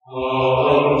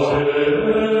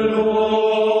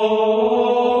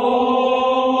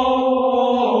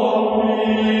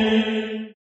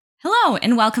Hello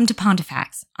and welcome to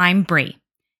Pontifex. I'm Brie.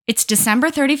 It's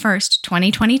December 31st,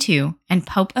 2022, and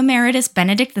Pope Emeritus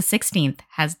Benedict XVI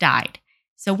has died.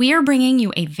 So we are bringing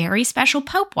you a very special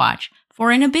Pope Watch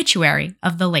for an obituary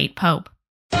of the late Pope.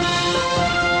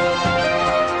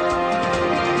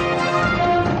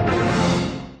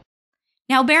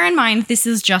 Now bear in mind this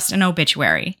is just an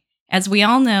obituary. As we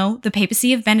all know, the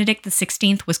papacy of Benedict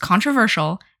XVI was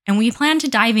controversial, and we plan to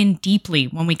dive in deeply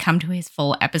when we come to his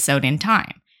full episode in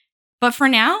time. But for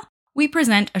now, we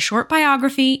present a short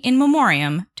biography in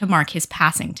memoriam to mark his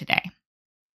passing today.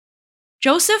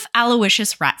 Joseph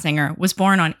Aloysius Ratzinger was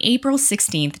born on April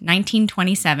 16,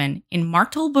 1927, in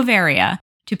Marktl, Bavaria,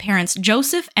 to parents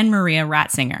Joseph and Maria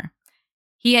Ratzinger.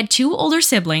 He had two older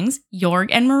siblings, Jorg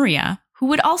and Maria, who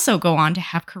would also go on to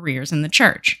have careers in the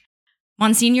church.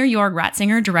 Monsignor Jorg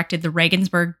Ratzinger directed the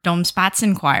Regensburg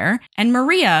Domspatzen choir, and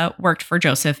Maria worked for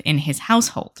Joseph in his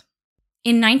household.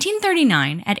 In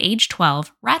 1939, at age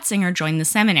 12, Ratzinger joined the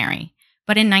seminary,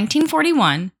 but in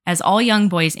 1941, as all young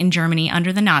boys in Germany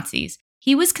under the Nazis,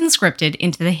 he was conscripted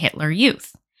into the Hitler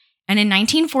Youth, and in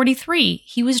 1943,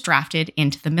 he was drafted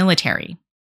into the military.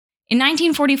 In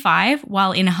 1945,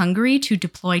 while in Hungary to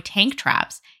deploy tank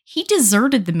traps, he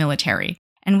deserted the military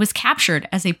and was captured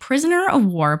as a prisoner of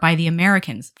war by the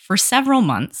Americans for several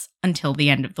months until the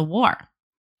end of the war.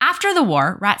 After the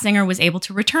war, Ratzinger was able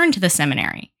to return to the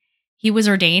seminary. He was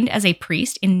ordained as a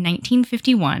priest in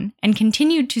 1951 and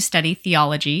continued to study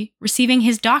theology, receiving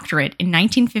his doctorate in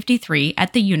 1953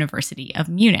 at the University of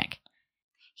Munich.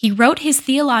 He wrote his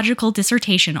theological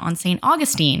dissertation on St.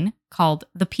 Augustine, called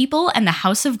The People and the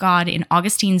House of God in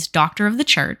Augustine's Doctor of the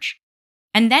Church,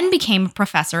 and then became a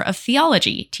professor of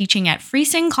theology, teaching at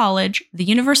Freising College, the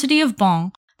University of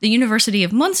Bonn, the University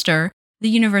of Münster, the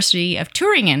University of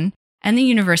Thüringen, and the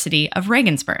University of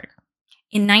Regensburg.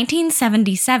 In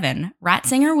 1977,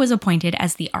 Ratzinger was appointed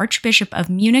as the Archbishop of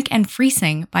Munich and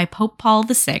Freising by Pope Paul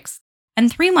VI,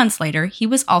 and 3 months later he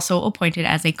was also appointed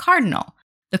as a cardinal,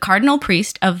 the cardinal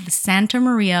priest of the Santa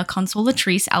Maria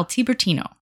Consolatrice al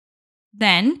Tiburtino.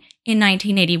 Then, in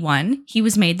 1981, he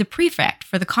was made the prefect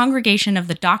for the Congregation of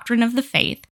the Doctrine of the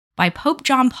Faith by Pope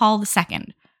John Paul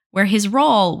II, where his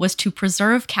role was to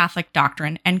preserve Catholic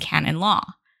doctrine and canon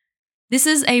law. This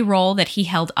is a role that he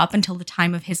held up until the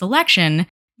time of his election,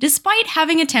 despite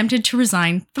having attempted to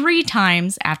resign 3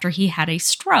 times after he had a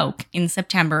stroke in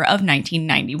September of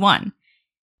 1991.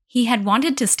 He had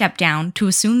wanted to step down to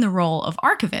assume the role of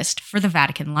archivist for the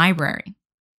Vatican Library.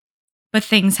 But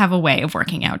things have a way of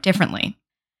working out differently.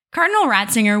 Cardinal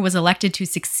Ratzinger was elected to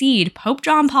succeed Pope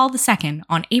John Paul II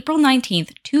on April 19,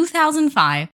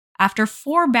 2005, after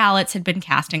 4 ballots had been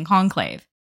cast in conclave,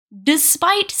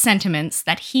 despite sentiments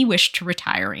that he wished to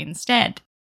retire instead.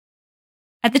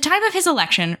 At the time of his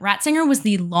election, Ratzinger was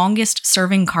the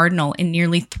longest-serving cardinal in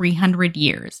nearly 300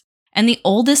 years, and the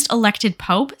oldest elected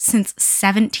pope since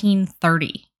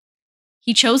 1730.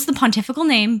 He chose the pontifical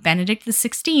name Benedict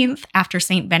XVI after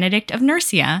Saint Benedict of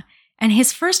Nursia, and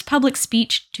his first public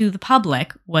speech to the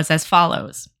public was as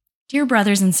follows. Dear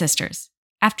brothers and sisters,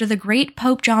 after the great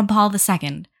Pope John Paul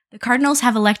II, the cardinals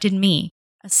have elected me,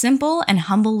 a simple and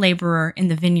humble laborer in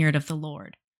the vineyard of the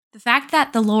Lord. The fact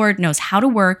that the Lord knows how to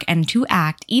work and to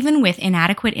act even with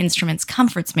inadequate instruments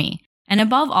comforts me, and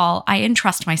above all, I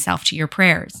entrust myself to your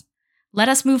prayers. Let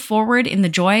us move forward in the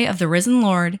joy of the risen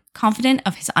Lord, confident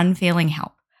of his unfailing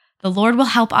help. The Lord will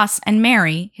help us, and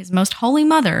Mary, his most holy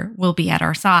mother, will be at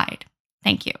our side.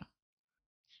 Thank you.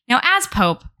 Now, as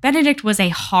Pope, Benedict was a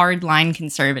hard-line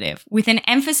conservative, with an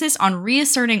emphasis on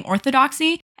reasserting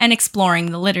orthodoxy and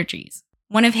exploring the liturgies.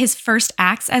 One of his first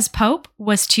acts as Pope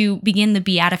was to begin the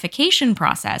beatification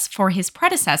process for his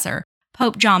predecessor,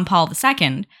 Pope John Paul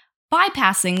II,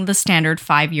 bypassing the standard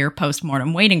 5-year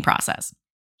post-mortem waiting process.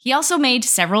 He also made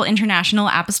several international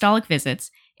apostolic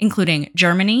visits, including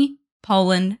Germany,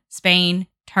 Poland, Spain,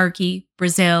 Turkey,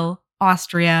 Brazil,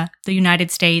 Austria, the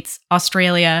United States,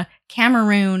 Australia,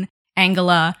 Cameroon,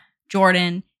 Angola,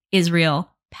 Jordan, Israel,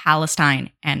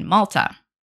 Palestine, and Malta.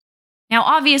 Now,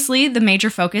 obviously, the major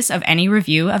focus of any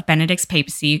review of Benedict's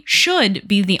papacy should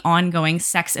be the ongoing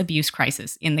sex abuse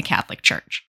crisis in the Catholic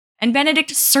Church, and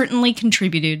Benedict certainly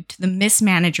contributed to the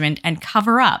mismanagement and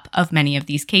cover-up of many of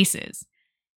these cases.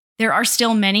 There are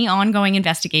still many ongoing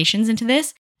investigations into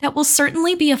this that will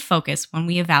certainly be a focus when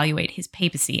we evaluate his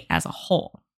papacy as a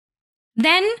whole.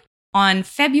 Then, on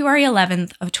February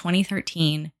 11th of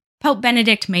 2013, Pope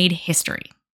Benedict made history.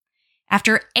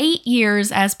 After 8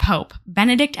 years as Pope,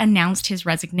 Benedict announced his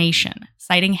resignation,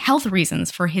 citing health reasons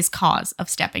for his cause of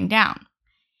stepping down.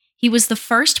 He was the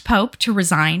first pope to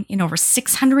resign in over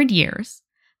 600 years,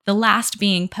 the last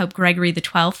being Pope Gregory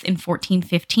XII in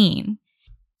 1415.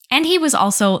 And he was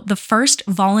also the first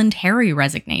voluntary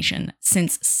resignation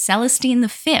since Celestine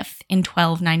V in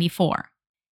 1294.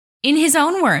 In his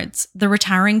own words, the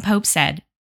retiring pope said,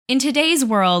 "In today's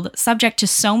world, subject to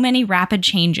so many rapid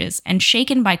changes and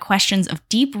shaken by questions of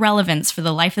deep relevance for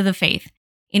the life of the faith,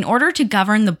 in order to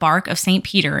govern the bark of St.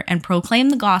 Peter and proclaim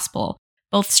the gospel,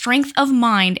 both strength of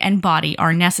mind and body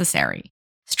are necessary.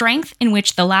 Strength in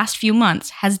which the last few months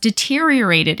has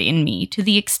deteriorated in me to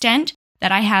the extent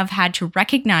that I have had to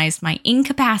recognize my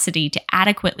incapacity to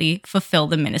adequately fulfill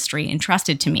the ministry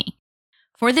entrusted to me.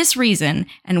 For this reason,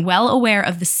 and well aware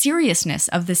of the seriousness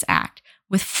of this act,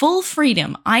 with full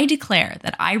freedom I declare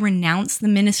that I renounce the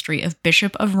ministry of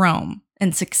Bishop of Rome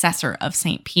and successor of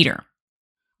St. Peter."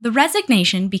 The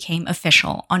resignation became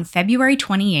official on February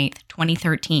 28,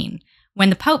 2013, when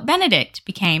the Pope Benedict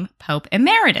became Pope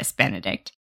Emeritus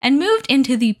Benedict and moved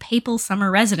into the papal summer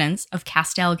residence of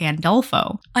Castel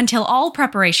Gandolfo until all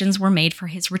preparations were made for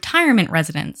his retirement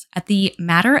residence at the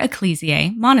Mater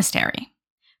Ecclesiae Monastery.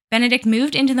 Benedict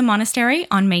moved into the monastery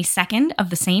on May 2nd of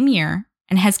the same year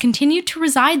and has continued to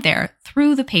reside there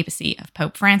through the papacy of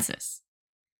Pope Francis.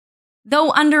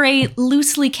 Though under a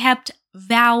loosely kept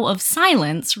vow of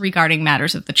silence regarding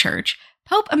matters of the Church,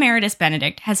 Pope Emeritus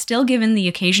Benedict has still given the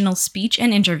occasional speech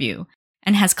and interview,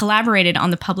 and has collaborated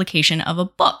on the publication of a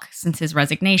book since his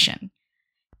resignation.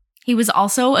 He was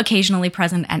also occasionally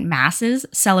present at masses,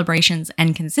 celebrations,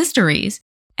 and consistories,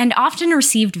 and often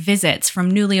received visits from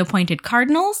newly appointed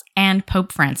cardinals and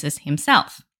Pope Francis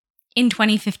himself. In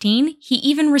 2015, he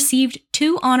even received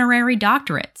 2 honorary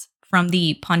doctorates from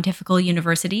the Pontifical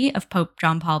University of Pope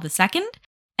John Paul II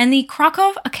and the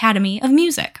Krakow Academy of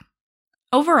Music.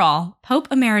 Overall, Pope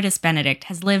Emeritus Benedict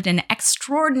has lived an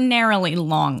extraordinarily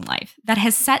long life that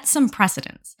has set some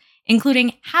precedents,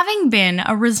 including having been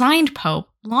a resigned pope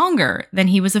longer than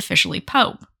he was officially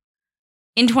pope.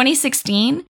 In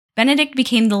 2016, Benedict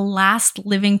became the last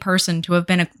living person to have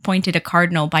been appointed a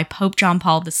cardinal by Pope John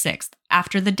Paul VI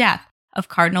after the death of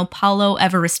Cardinal Paolo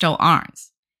Evaristo Arns.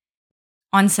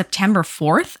 On September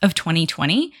 4th of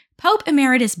 2020, Pope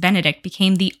Emeritus Benedict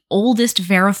became the oldest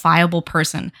verifiable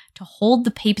person to hold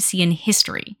the papacy in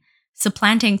history,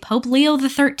 supplanting Pope Leo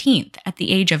XIII at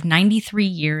the age of 93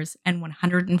 years and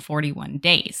 141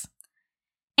 days.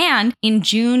 And in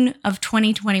June of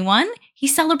 2021, he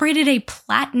celebrated a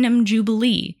platinum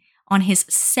jubilee on his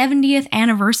 70th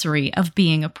anniversary of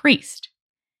being a priest.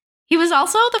 He was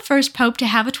also the first pope to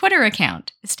have a Twitter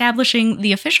account, establishing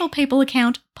the official papal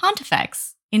account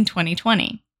Pontifex in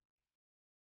 2020.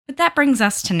 But that brings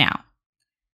us to now.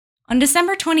 On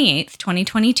December 28,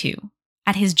 2022,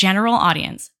 at his general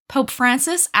audience, Pope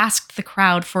Francis asked the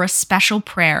crowd for a special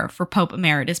prayer for Pope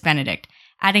Emeritus Benedict,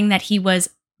 adding that he was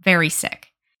very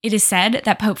sick. It is said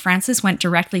that Pope Francis went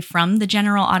directly from the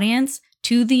general audience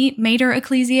to the Mater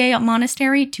Ecclesiae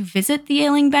Monastery to visit the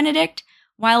ailing Benedict,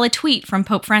 while a tweet from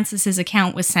Pope Francis's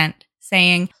account was sent,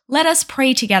 saying, "Let us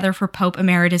pray together for Pope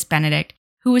Emeritus Benedict,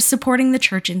 who is supporting the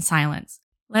Church in silence.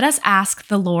 Let us ask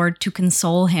the Lord to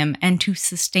console him and to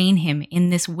sustain him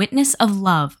in this witness of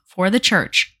love for the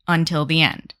Church until the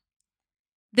end."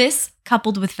 This,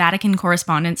 coupled with Vatican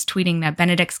correspondents tweeting that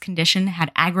Benedict's condition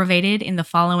had aggravated in the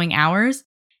following hours,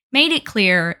 made it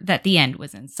clear that the end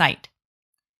was in sight.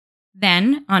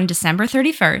 Then, on December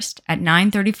 31st at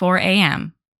 9:34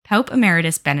 a.m., Pope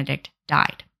Emeritus Benedict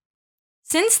died.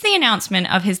 Since the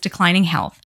announcement of his declining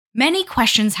health, many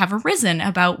questions have arisen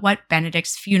about what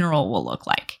Benedict's funeral will look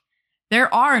like.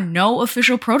 There are no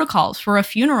official protocols for a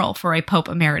funeral for a Pope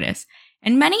Emeritus,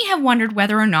 and many have wondered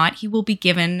whether or not he will be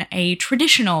given a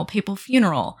traditional papal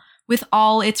funeral with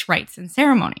all its rites and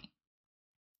ceremony.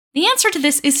 The answer to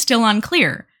this is still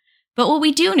unclear, but what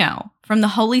we do know from the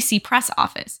Holy See Press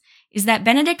Office is that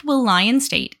Benedict will lie in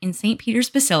state in St. Peter's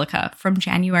Basilica from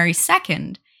January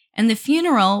 2nd, and the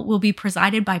funeral will be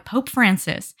presided by Pope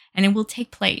Francis, and it will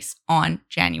take place on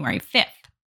January 5th.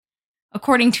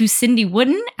 According to Cindy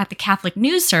Wooden at the Catholic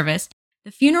News Service,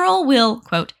 the funeral will,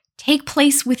 quote, take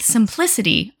place with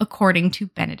simplicity according to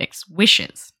Benedict's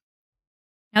wishes.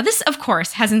 Now, this, of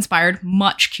course, has inspired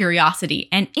much curiosity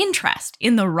and interest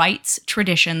in the rites,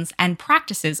 traditions, and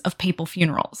practices of papal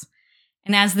funerals.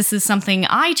 And as this is something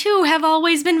I, too, have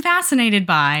always been fascinated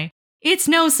by, it's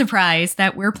no surprise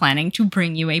that we're planning to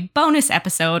bring you a bonus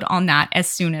episode on that as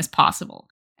soon as possible.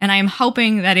 And I am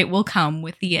hoping that it will come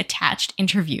with the attached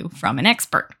interview from an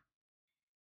expert.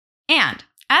 And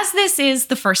as this is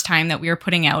the first time that we are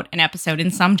putting out an episode in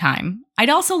some time, I'd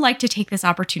also like to take this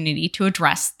opportunity to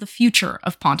address the future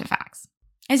of Pontifex.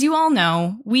 As you all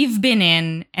know, we've been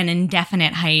in an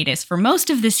indefinite hiatus for most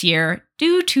of this year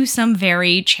due to some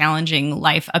very challenging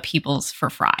life upheavals for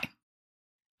Fry.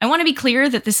 I want to be clear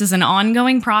that this is an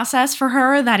ongoing process for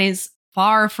her that is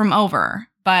far from over,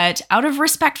 but out of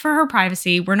respect for her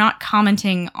privacy, we're not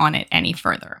commenting on it any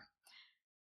further.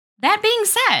 That being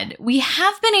said, we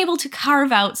have been able to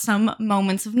carve out some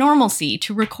moments of normalcy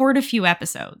to record a few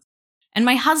episodes, and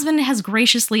my husband has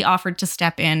graciously offered to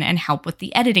step in and help with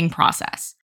the editing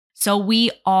process. So we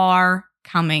are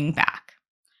coming back.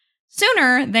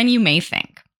 Sooner than you may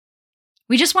think.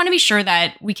 We just want to be sure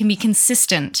that we can be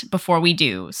consistent before we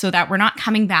do, so that we're not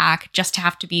coming back just to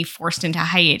have to be forced into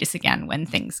hiatus again when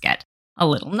things get a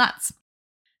little nuts.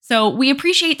 So we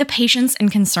appreciate the patience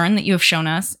and concern that you have shown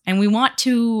us, and we want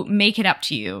to make it up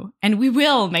to you, and we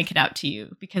will make it up to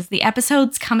you, because the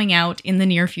episodes coming out in the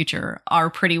near future are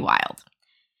pretty wild.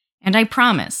 And I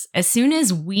promise, as soon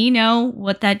as we know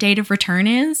what that date of return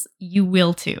is, you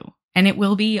will too. And it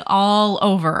will be all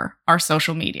over our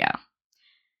social media.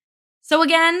 So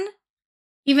again,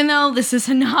 even though this has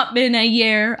not been a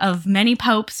year of many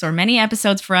popes or many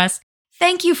episodes for us,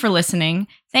 thank you for listening.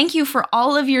 Thank you for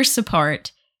all of your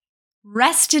support.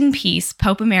 Rest in peace,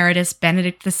 Pope Emeritus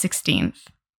Benedict XVI.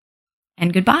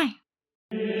 And goodbye.